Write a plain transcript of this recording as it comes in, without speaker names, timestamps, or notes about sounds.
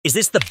Is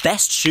this the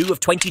best shoe of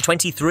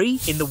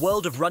 2023? In the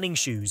world of running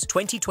shoes,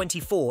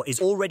 2024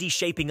 is already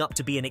shaping up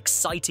to be an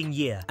exciting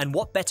year. And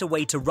what better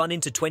way to run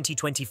into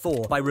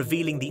 2024 by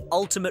revealing the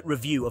ultimate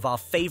review of our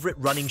favorite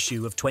running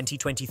shoe of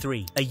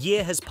 2023. A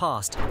year has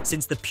passed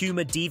since the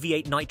Puma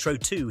Deviate Nitro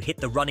 2 hit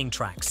the running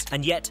tracks,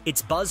 and yet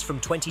its buzz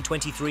from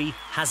 2023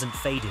 hasn't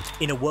faded.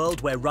 In a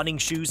world where running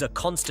shoes are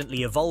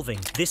constantly evolving,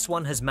 this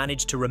one has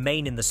managed to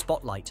remain in the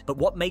spotlight. But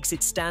what makes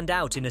it stand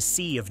out in a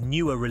sea of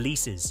newer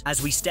releases?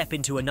 As we step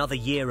into another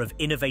year of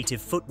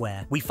innovative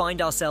footwear, we find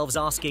ourselves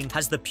asking,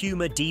 has the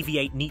Puma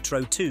Deviate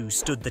Nitro 2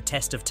 stood the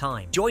test of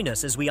time? Join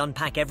us as we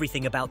unpack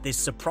everything about this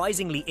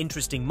surprisingly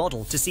interesting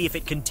model to see if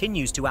it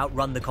continues to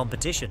outrun the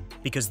competition,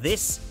 because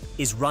this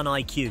is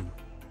RunIQ.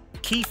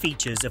 Key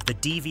features of the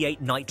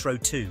Deviate Nitro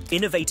 2.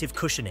 Innovative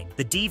cushioning.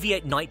 The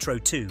Deviate Nitro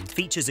 2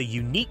 features a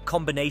unique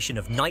combination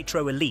of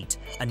Nitro Elite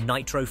and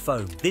Nitro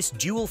Foam. This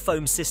dual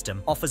foam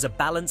system offers a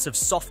balance of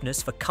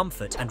softness for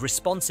comfort and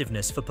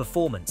responsiveness for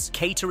performance,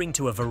 catering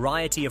to a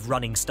variety of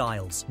running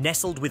styles.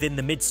 Nestled within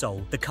the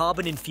midsole, the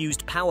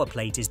carbon-infused power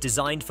plate is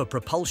designed for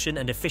propulsion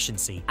and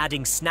efficiency,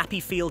 adding snappy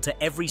feel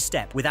to every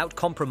step without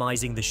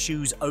compromising the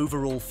shoe's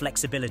overall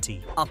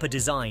flexibility. Upper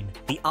design.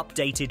 The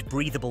updated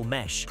breathable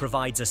mesh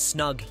provides a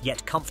snug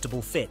yet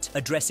comfortable fit,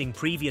 addressing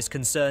previous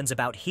concerns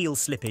about heel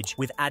slippage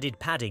with added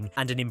padding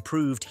and an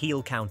improved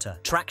heel counter.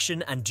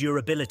 Traction and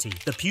durability.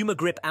 The Puma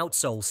Grip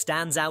outsole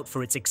stands out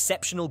for its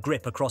exceptional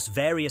grip across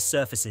various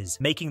surfaces,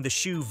 making the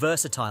shoe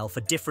versatile for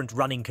different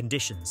running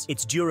conditions.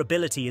 Its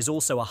durability is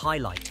also a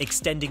highlight,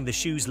 extending the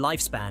shoe's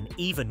lifespan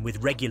even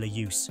with regular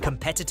use.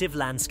 Competitive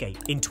landscape.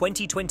 In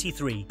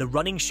 2023, the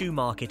running shoe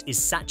market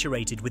is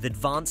saturated with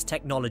advanced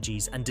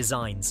technologies and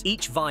designs,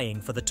 each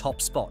vying for the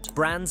top spot.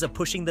 Brands are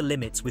pushing the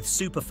limits with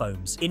super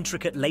foams,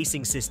 intricate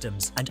lacing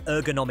systems, and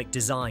ergonomic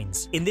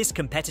designs. In this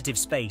competitive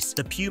space,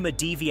 the Puma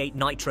Deviate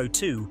Nitro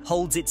 2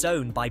 holds its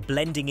own by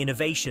blending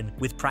innovation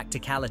with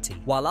practicality.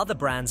 While other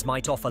brands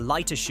might offer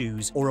lighter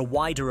shoes or a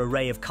wider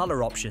array of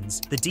color options,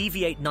 the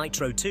Deviate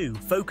Nitro 2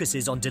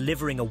 focuses on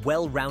delivering a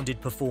well-rounded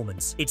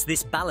performance. It's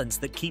this balance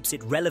that keeps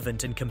it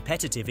relevant and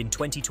competitive in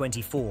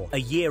 2024, a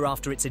year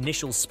after its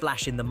initial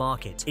splash in the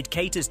market. It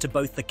caters to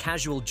both the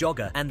casual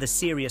jogger and the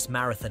serious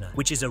marathoner,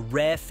 which is a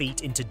rare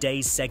feat in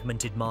today's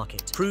segmented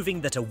market,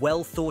 proving that a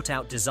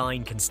well-thought-out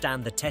design can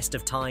stand the test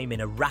of time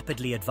in a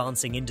rapidly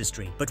advancing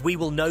industry. But we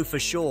will know for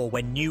sure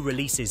when new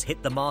releases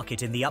hit the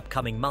market in the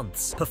upcoming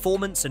months.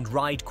 Performance and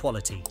ride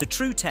quality. The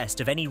true test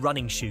of any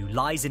running shoe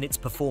lies in its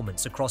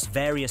performance across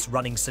various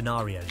running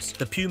scenarios.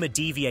 The Puma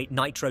Deviate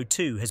Nitro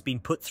 2 has been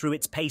put through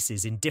its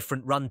paces in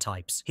different run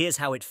types. Here's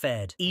how it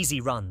fared. Easy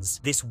runs.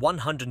 This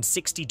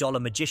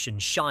 $160 magician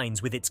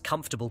shines with its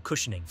comfortable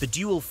cushioning. The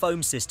dual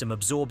foam system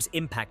absorbs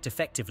impact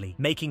effectively,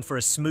 making for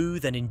a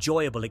smooth and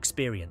enjoyable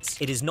experience.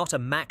 It is not a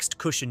maxed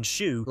cushioned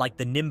shoe like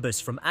the Nimbus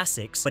from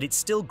Asics, but it's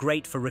still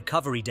great for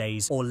recovery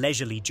days or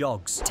leisurely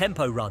jogs.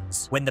 Tempo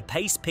runs. When the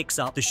pace picks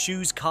up, the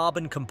shoe's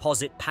carbon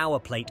composite power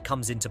plate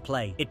comes into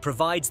play. It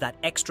provides that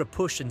extra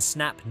push and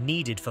snap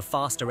needed for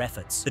faster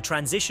efforts. The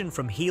transition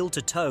from heel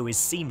to toe is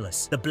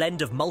seamless. The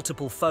blend of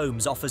multiple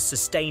foams offers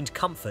sustained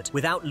comfort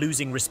without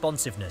losing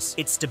responsiveness.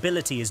 Its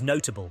stability is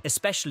notable,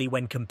 especially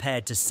when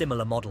compared to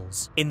similar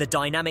models. In the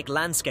dynamic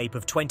landscape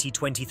of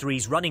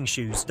 2023's running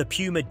shoes, the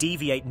Puma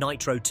Deviate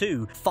Nitro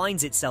 2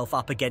 finds itself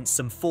up against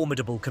some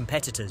formidable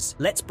competitors.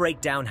 Let's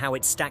break down how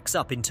it stacks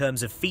up in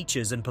terms of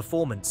features and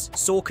performance.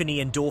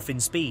 Saucony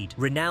Endorphin Speed.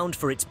 Renowned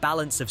for its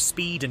balance of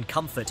speed and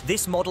comfort,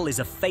 this model is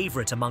a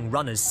favorite among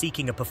runners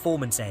seeking a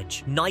performance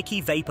edge.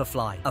 Nike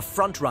Vaporfly, a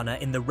frontrunner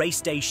in the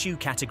race day shoe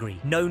category,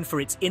 known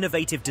for its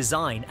innovative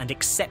design and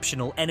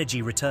exceptional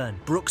energy return.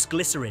 Brooks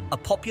Glycerin, a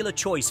popular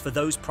choice for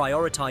those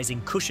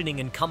prioritizing cushioning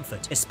and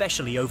comfort,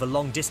 especially over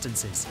long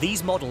distances.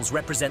 These models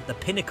represent the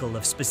pinnacle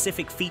of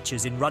specific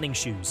features in running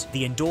shoes.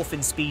 The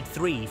Endorphin Speed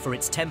 3 for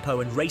its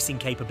tempo and racing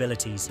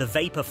capabilities, the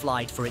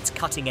Vaporfly for its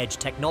cutting-edge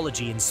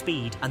technology and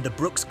speed, and the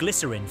Brooks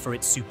Glycerin for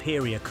its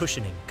superior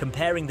cushioning.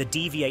 Comparing the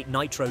Deviate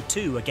Nitro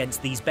 2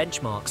 against these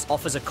benchmarks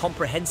offers a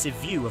comprehensive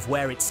view of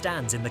where it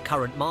stands in the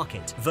current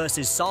market.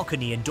 Versus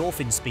Saucony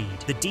Endorphin Speed,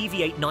 the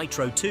Deviate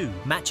Nitro 2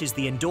 matches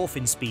the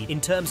Endorphin Speed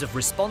in terms of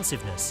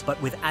responsiveness,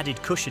 but with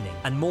added cushioning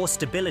and more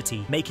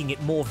stability, making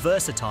it more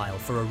versatile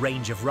for a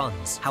range of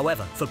runs.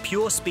 However, for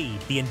pure speed,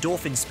 the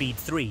Endorphin Speed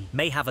 3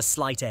 may have a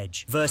slight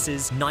edge.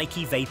 Versus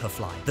Nike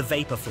Vaporfly, the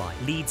Vaporfly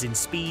leads in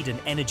speed and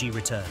energy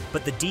return,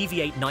 but the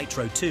Deviate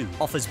Nitro 2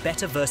 offers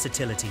better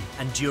versatility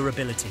and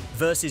durability.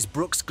 Versus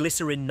Brooks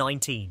Glycerin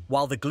 19,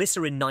 while the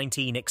Glycerin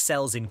 19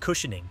 excels in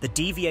cushioning, the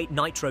Deviate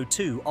Nitro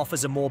 2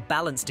 offers a more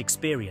balanced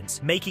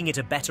experience, making it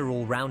a better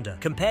all-rounder.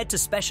 Compared to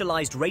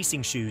specialized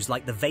racing shoes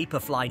like the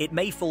Vaporfly, it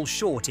may fall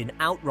short in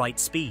outright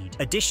speed.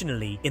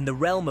 Additionally, in the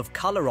realm of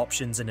color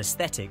options and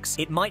aesthetics,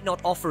 it might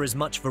not offer as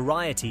much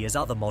variety as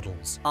other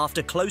models.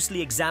 After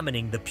closely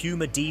examining the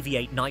Puma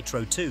Deviate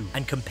Nitro 2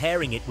 and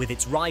comparing it with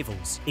its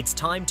rivals, it's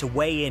time to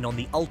weigh in on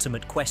the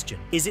ultimate question.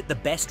 Is it the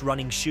best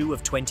running shoe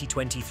of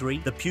 2023?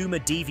 The Puma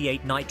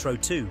Deviate Nitro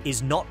 2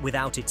 is not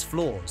without its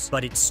flaws,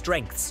 but its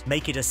strengths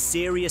make it a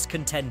serious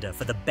contender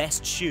for the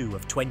best shoe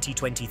of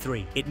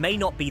 2023. It may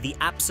not be the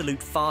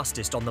absolute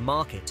fastest on the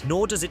market,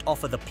 nor does it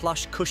offer the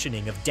plush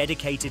cushioning of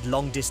dedicated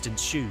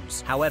long-distance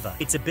shoes. However,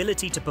 its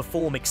ability to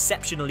perform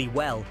exceptionally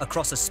well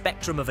across a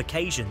spectrum of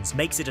occasions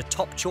makes it a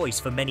top choice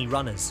for many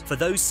runners.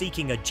 For those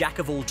seeking a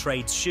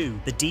jack-of-all-trades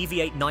shoe, the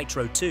Deviate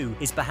Nitro 2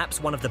 is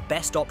perhaps one of the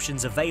best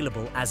options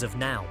available as of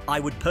now. I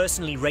would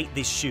personally rate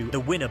this shoe the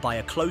winner by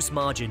a close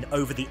margin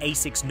over the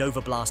Asics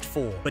Novablast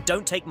 4. But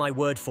don't take my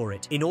word for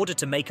it. In order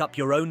to make up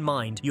your own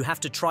mind, you have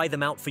to try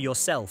them out for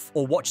yourself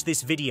or watch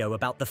this video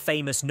about the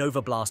famous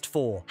Novablast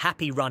 4.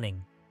 Happy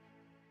running!